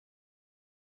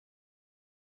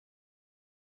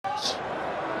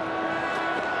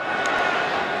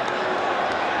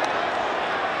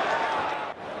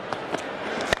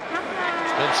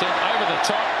Vincent over the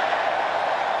top.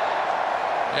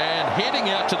 And heading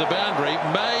out to the boundary,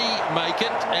 may make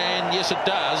it, and yes, it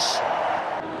does.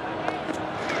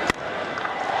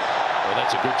 Well,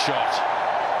 that's a good shot.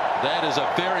 That is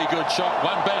a very good shot.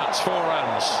 One bounce, 4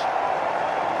 runs.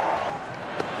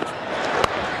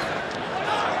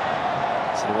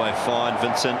 It's the way fine,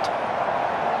 Vincent.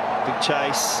 Big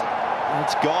chase.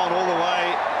 It's gone all the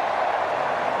way.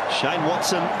 Shane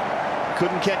Watson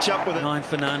couldn't catch up with it. 9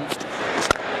 for none.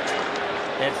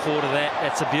 Add 4 to that.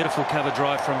 That's a beautiful cover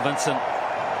drive from Vincent.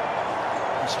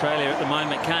 Australia at the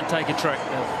moment can't take a trick.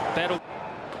 They've battled.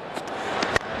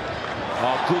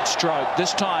 Oh, good stroke.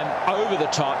 This time over the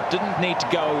top. Didn't need to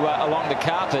go along the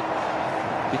carpet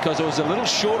because it was a little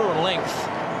shorter in length.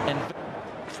 And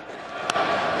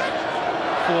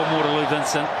 4 more to Lou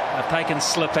Vincent. They've taken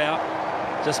slip out.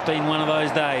 Just been one of those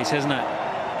days, hasn't it?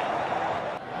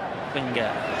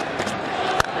 Finger.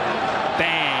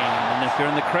 Bang. And if you're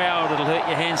in the crowd, it'll hurt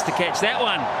your hands to catch that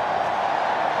one.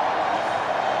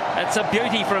 That's a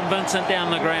beauty from Vincent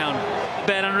down the ground.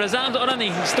 Bad under his arms. I don't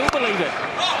think he can still believe it.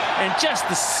 And just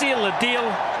to seal the deal.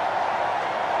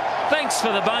 Thanks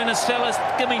for the bonus, fellas.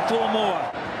 Give me 4 more.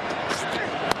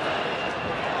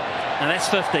 And that's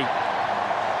 50.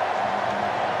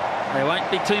 There won't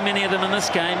be too many of them in this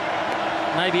game.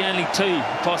 Maybe only 2.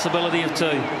 Possibility of 2.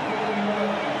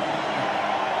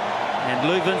 And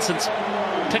Lou Vincent's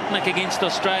picnic against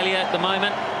Australia at the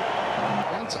moment.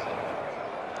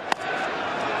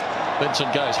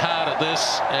 Vincent goes hard at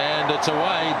this, and it's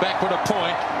away, backward a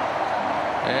point,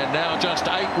 and now just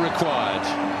 8 required.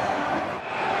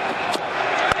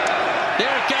 There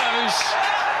it goes.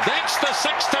 That's the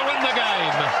 6 to win the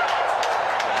game.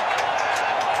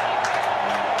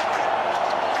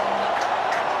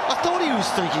 I thought he was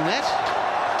thinking that.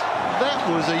 That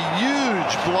was a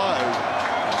huge blow.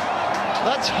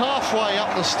 That's halfway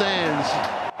up the stands.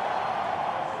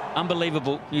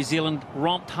 Unbelievable. New Zealand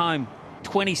romped home.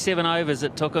 27 overs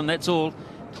it took them, that's all.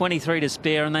 23 to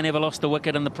spare, and they never lost a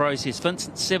wicket in the process.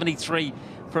 Vincent 73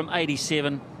 from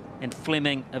 87, and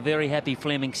Fleming, a very happy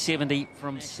Fleming, 70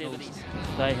 from 70.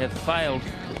 They have failed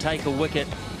to take a wicket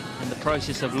in the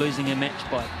process of losing a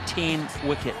match by 10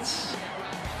 wickets.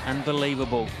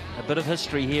 Unbelievable. A bit of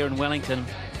history here in Wellington.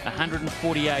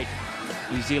 148,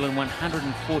 New Zealand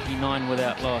 149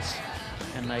 without loss,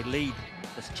 and they lead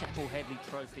this Chappell Hadley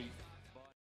Trophy.